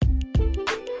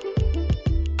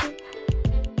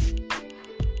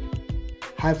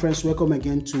Hi friends, welcome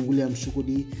again to William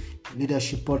Sukudi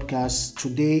Leadership Podcast.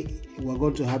 Today we're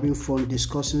going to having fun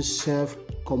discussing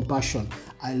self-compassion.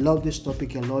 I love this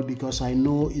topic a lot because I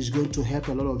know it's going to help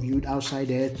a lot of you outside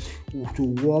there to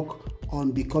work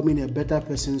on becoming a better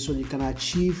person so you can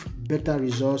achieve better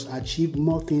results, achieve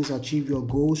more things, achieve your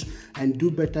goals, and do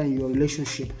better in your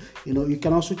relationship. You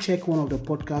can also check one of the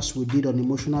podcasts we did on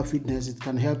emotional fitness. It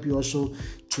can help you also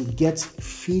to get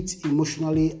fit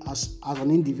emotionally as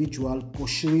an individual,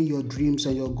 pursuing your dreams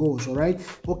and your goals. All right.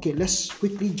 Okay, let's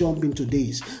quickly jump into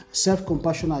this.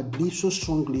 Self-compassion, I believe so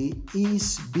strongly,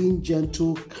 is being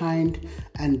gentle, kind,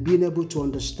 and being able to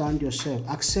understand yourself,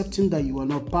 accepting that you are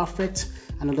not perfect,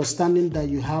 and understanding that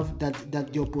you have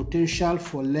that your potential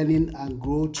for learning and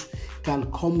growth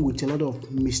can come with a lot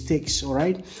of mistakes. All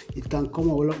right, it can come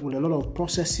with a lot of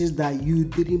processes that you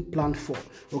didn't plan for.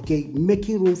 Okay,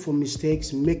 making room for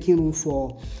mistakes, making room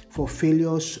for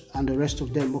failures, and the rest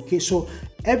of them. Okay, so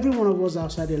every one of us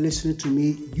outside there listening to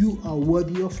me, you are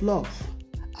worthy of love.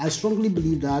 I strongly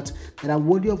believe that I'm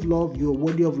worthy of love. You're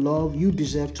worthy of love. You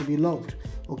deserve to be loved.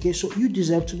 Okay, so you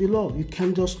deserve to be loved. You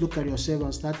can't just look at yourself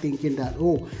and start thinking that,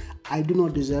 I do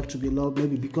not deserve to be loved,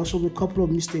 maybe because of a couple of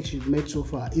mistakes you've made so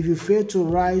far. If you fail to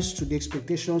rise to the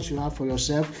expectations you have for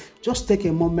yourself, just take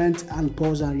a moment and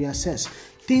pause and reassess.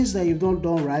 Things that you've not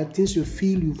done right, things you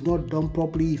feel you've not done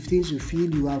properly, things you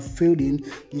feel you have failed in,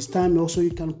 it's time also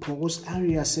you can pause and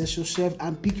reassess yourself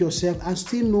and pick yourself and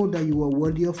still know that you are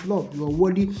worthy of love. You are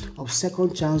worthy of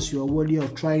second chance. You are worthy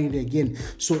of trying it again.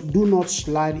 So do not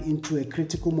slide into a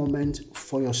critical moment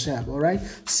for yourself. All right.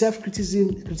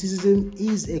 Criticism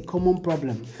is a common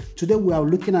problem. Today we are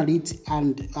looking at it,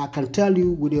 and I can tell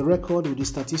you with the record, with the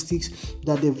statistics,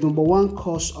 that the number one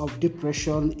cause of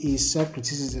depression is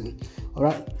self-criticism. All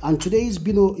right, and today it's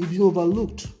been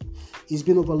overlooked. It's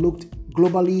been overlooked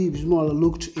globally. It's been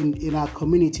overlooked in our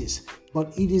communities.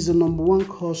 But it is the number one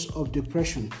cause of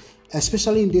depression,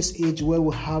 especially in this age where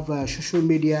we have social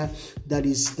media that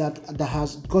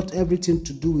has got everything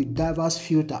to do with diverse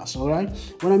filters. All right,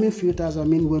 when I mean filters, I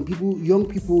mean when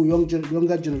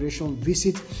younger generation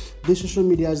visit the social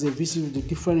medias, they visit with the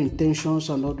different intentions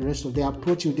and all the rest of their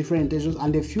approach with different intentions,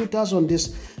 and the filters on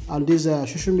these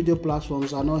social media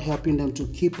platforms are not helping them to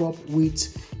keep up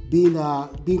with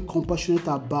being compassionate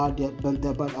about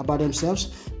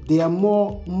themselves. They are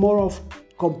more of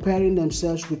comparing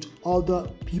themselves with other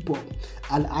people,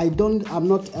 and I'm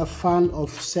not a fan of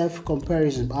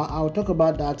self-comparison. I'll talk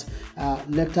about that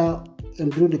later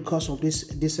during the course of this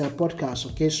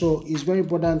podcast. Okay, so it's very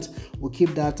important we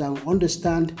keep that and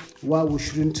understand why we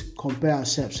shouldn't compare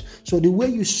ourselves. So the way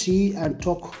you see and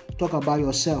talk about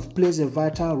yourself plays a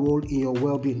vital role in your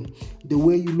well-being. The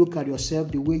way you look at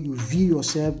yourself, the way you view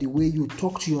yourself, the way you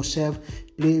talk to yourself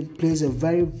plays a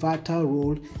very vital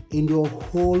role in your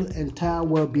whole entire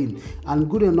well-being. And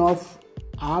good enough,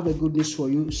 I have a good news for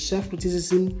you.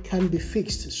 Self-criticism can be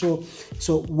fixed. So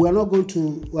we're not going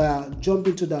to jump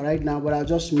into that right now, but I'll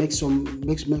just make some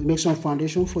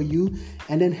foundation for you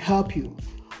and then help you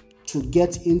to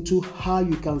get into how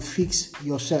you can fix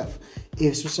yourself,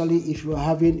 especially if you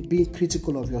are being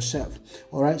critical of yourself.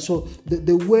 All right. So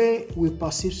the way we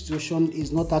perceive situation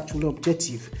is not actually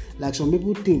objective, like some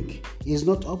people think. It's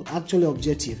not actually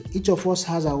objective. Each of us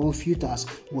has our own filters.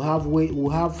 We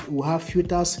have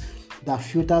filters that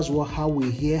filters how we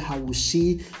hear, how we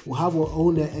see. We have our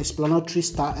own explanatory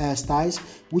styles,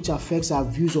 which affects our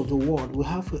views of the world. We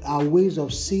have our ways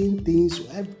of seeing things,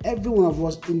 every one of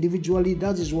us individually.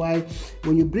 That is why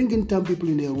when you bring in 10 people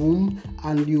in a room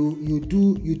and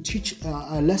you teach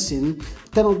a lesson,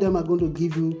 10 of them are going to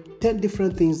give you 10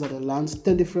 different things that they learned,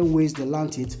 10 different ways they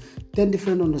learned it, 10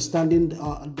 different understanding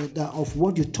of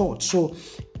what you taught. So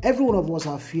every one of us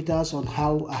have filters on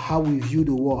how we view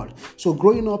the world. So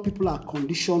growing up, people are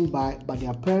conditioned by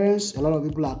their parents. A lot of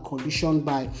people are conditioned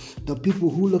by the people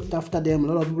who looked after them. A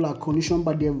lot of people are conditioned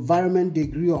by the environment they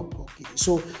grew up. Okay,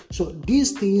 so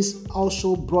these things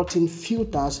also brought in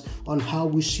filters on how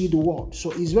we see the world.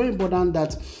 So it's very important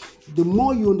that the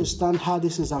more you understand how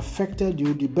this has affected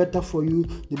you, the better for you,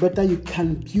 the better you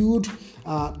can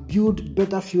build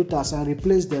better filters and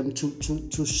replace them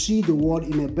to see the world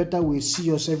in a better way, see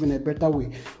yourself in a better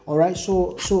way. All right.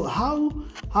 So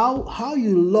how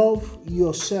you love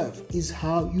yourself is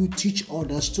how you teach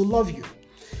others to love you.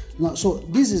 Now, so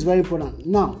this is very important.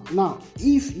 Now,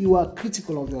 if you are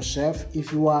critical of yourself,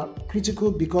 if you are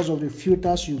critical because of the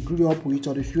filters you grew up with,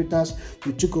 or the filters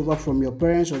you took over from your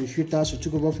parents, or the filters you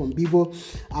took over from people,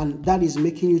 and that is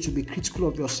making you to be critical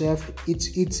of yourself,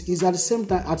 it is at the same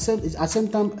time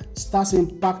starts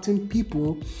impacting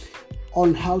people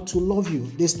on how to love you.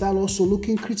 They start also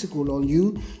looking critical on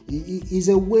you. Is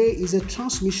a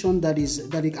transmission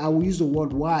that I will use the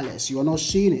word wireless. You're not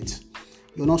seeing it.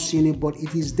 But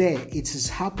it is there. It is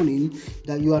happening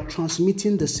that you are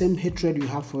transmitting the same hatred you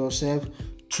have for yourself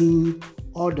to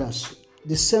others.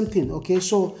 The same thing, okay?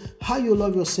 So how you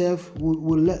love yourself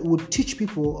will teach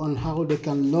people on how they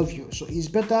can love you. So it's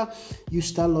better you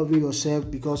start loving yourself,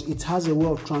 because it has a way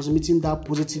of transmitting that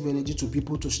positive energy to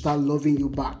people to start loving you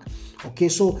back. Okay,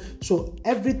 so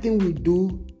everything we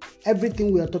do,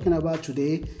 everything we are talking about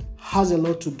today has a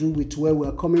lot to do with where we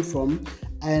are coming from.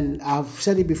 And I've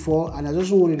said it before, and I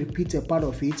just want to repeat a part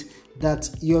of it, that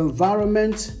your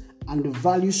environment and the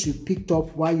values you picked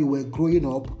up while you were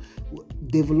growing up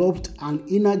developed an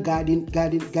inner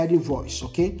guiding voice,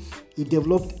 okay? It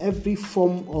developed every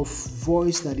form of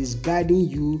voice that is guiding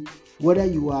you, whether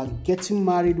you are getting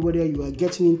married, whether you are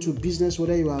getting into business,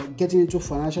 whether you are getting into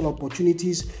financial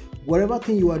opportunities, whatever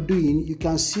thing you are doing, you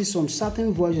can see some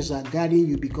certain voices are guiding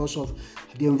you because of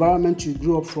the environment you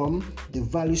grew up from, the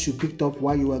values you picked up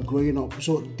while you were growing up.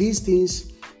 So these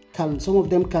things some of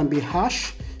them can be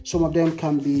harsh, some of them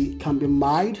can be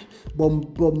mild, but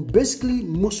basically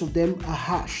most of them are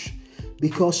harsh,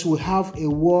 because we have a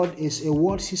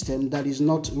word system that is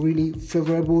not really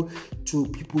favorable to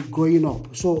people growing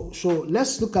up. So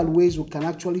let's look at ways we can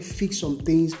actually fix some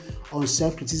things on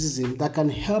self-criticism that can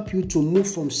help you to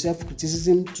move from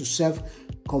self-criticism to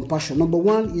self-compassion. Number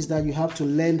one is that you have to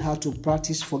learn how to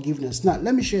practice forgiveness. Now,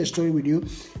 let me share a story with you.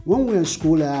 When we were in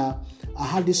school, I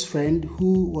had this friend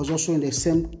who was also in the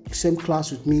same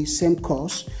class with me, same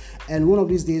course. And one of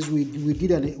these days we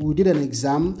did an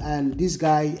exam, and this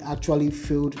guy actually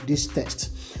failed this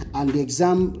test, and the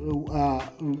exam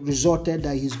resulted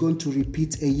that he's going to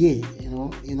repeat a year.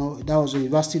 You know that was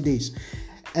university days.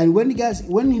 And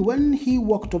when he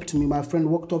walked up to me, my friend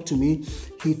walked up to me,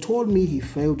 he told me he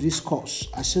failed this course.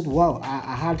 I said, wow,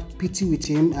 I had pity with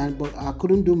him, but I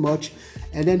couldn't do much.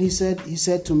 And then he said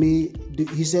to me,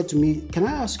 can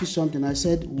I ask you something? I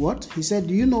said, what? He said,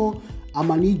 do you know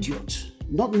I'm an idiot?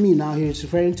 Not me now, he's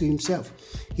referring to himself.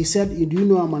 He said, do you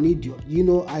know I'm an idiot? Do you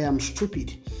know I am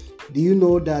stupid? Do you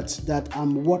know that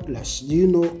I'm worthless? Do you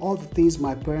know all the things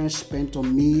my parents spent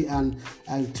on me and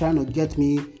trying to get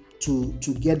me to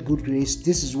get good grades?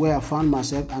 This is where I found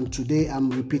myself, and today I'm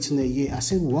repeating a year. I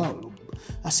said, wow.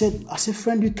 I said,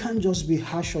 friend, you can't just be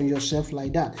harsh on yourself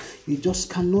like that. You just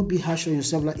cannot be harsh on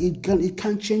yourself like it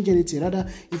can't change anything. Rather,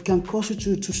 it can cause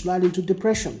you to slide into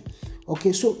depression.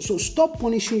 Okay, so stop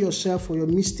punishing yourself for your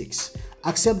mistakes.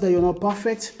 Accept that you're not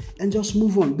perfect and just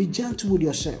move on. Be gentle with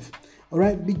yourself. All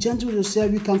right, be gentle with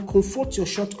yourself. You can comfort your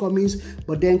shortcomings,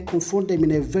 but then confront them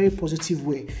in a very positive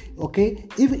way. Okay,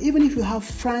 even if you have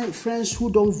friends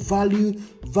who don't value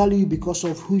you because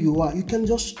of who you are, you can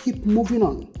just keep moving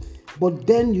on. But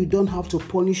then you don't have to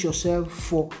punish yourself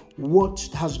for what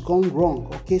has gone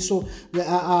wrong. Okay, so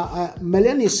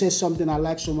Melanie says something I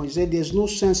like so much. She said, there's no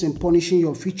sense in punishing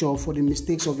your future for the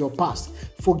mistakes of your past.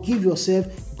 Forgive yourself,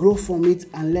 grow from it,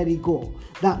 and let it go.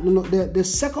 Now, the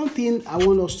second thing I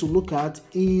want us to look at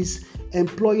is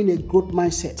employing a growth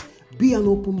mindset. Be an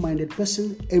open-minded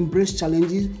person. Embrace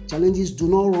challenges. Challenges, do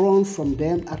not run from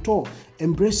them at all.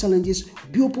 Embrace challenges.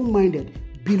 Be open-minded.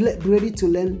 Be ready to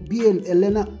learn. Be a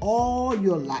learner all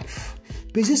your life.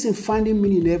 Persist in finding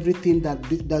meaning in everything that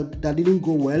didn't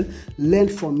go well. Learn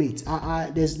from it.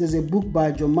 There's a book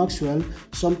by John Maxwell.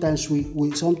 Sometimes we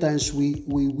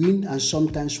win, and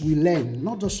sometimes we learn.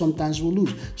 Not just sometimes we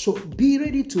lose. So be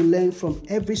ready to learn from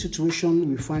every situation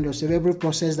we find yourself, every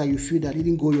process that you feel that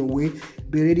didn't go your way.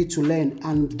 Be ready to learn,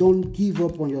 and don't give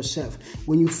up on yourself.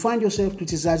 When you find yourself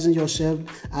criticizing yourself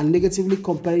and negatively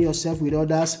comparing yourself with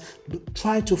others,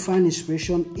 try to find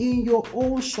inspiration in your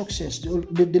own success,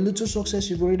 the little success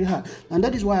you've already had. And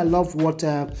that is why I love what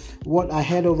I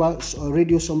heard over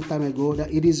radio some time ago, that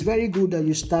it is very good that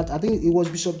you start. I think it was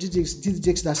Bishop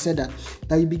Jakes that said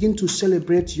that you begin to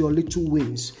celebrate your little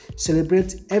wins.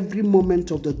 Celebrate every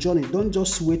moment of the journey. Don't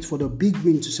just wait for the big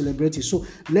win to celebrate it. So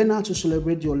learn how to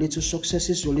celebrate your little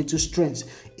successes, your little strengths,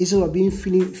 instead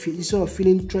of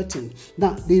feeling threatened.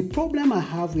 Now, the problem I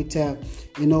have with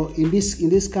in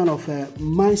this kind of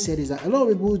mindset is that a lot of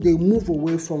people, they move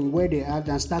away from where they are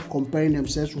and start comparing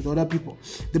themselves with other people.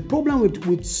 The problem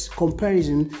with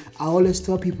comparison, I always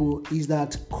tell people, is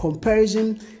that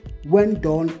comparison, when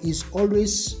done, is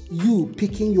always you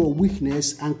picking your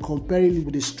weakness and comparing it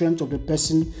with the strength of the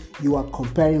person you are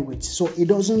comparing with. So it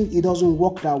doesn't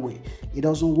work that way. It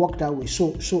doesn't work that way.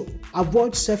 So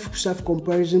avoid self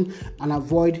comparison and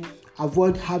avoid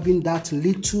avoid having that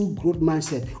little growth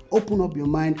mindset. Open up your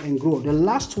mind and grow. The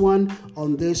last one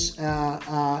on this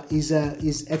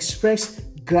is express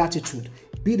gratitude.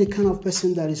 Be the kind of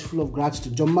person that is full of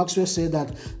gratitude. John Maxwell said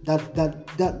that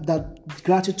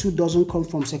gratitude doesn't come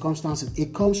from circumstances.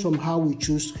 It comes from how we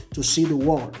choose to see the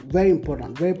world. Very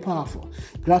important, very powerful.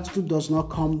 Gratitude does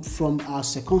not come from our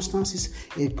circumstances.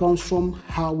 It comes from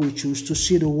how we choose to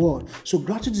see the world. So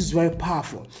gratitude is very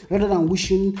powerful. Rather than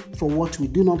wishing for what we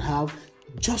do not have,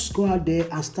 just go out there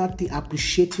and start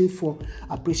appreciating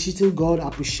God,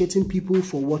 appreciating people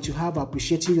for what you have,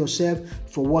 appreciating yourself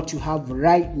for what you have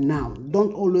right now.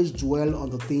 Don't always dwell on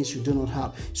the things you do not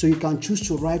have. So you can choose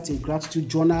to write a gratitude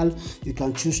journal. You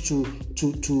can choose to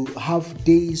have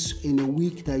days in a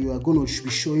week that you are going to be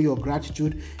showing your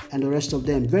gratitude and the rest of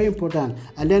them. Very important.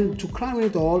 And then to crown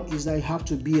it all is that you have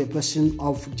to be a person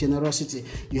of generosity.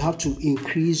 You have to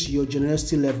increase your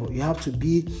generosity level. You have to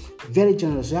be very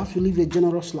generous. You have to live a generous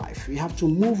life. You have to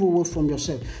move away from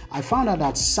yourself. I found out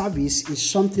that service is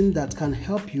something that can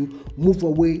help you move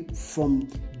away from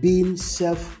being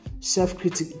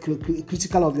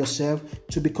self-critical of yourself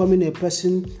to becoming a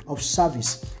person of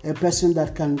service, a person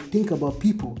that can think about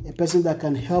people, a person that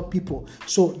can help people.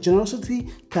 So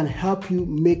generosity can help you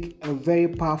make a very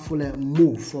powerful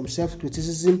move from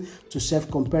self-criticism to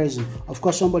self-comparison. Of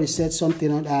course, somebody said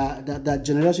something that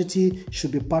generosity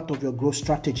should be part of your growth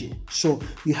strategy. So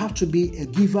you have to be a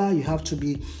giver. You have to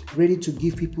be ready to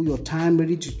give people your time,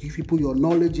 ready to give people your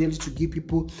knowledge, ready to give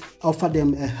people, offer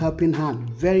them a helping hand.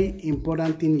 Very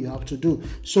important thing you have to do.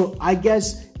 So I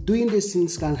guess doing these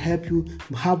things can help you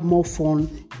have more fun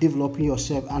developing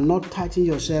yourself and not tighten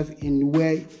yourself in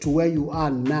where you are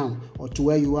now or to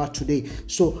where you are today.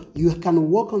 So you can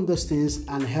work on those things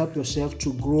and help yourself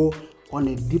to grow on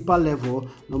a deeper level.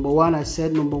 Number one is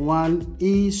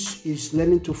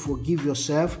learning to forgive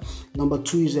yourself. Number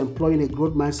two is employing a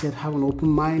growth mindset, have an open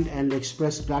mind, and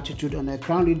express gratitude. And I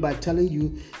crown it by telling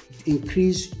you,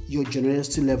 increase your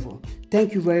generosity level.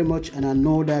 Thank you very much, and I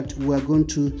know that we're going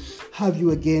to have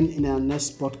you again in our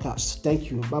next podcast.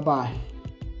 Thank you. Bye-bye.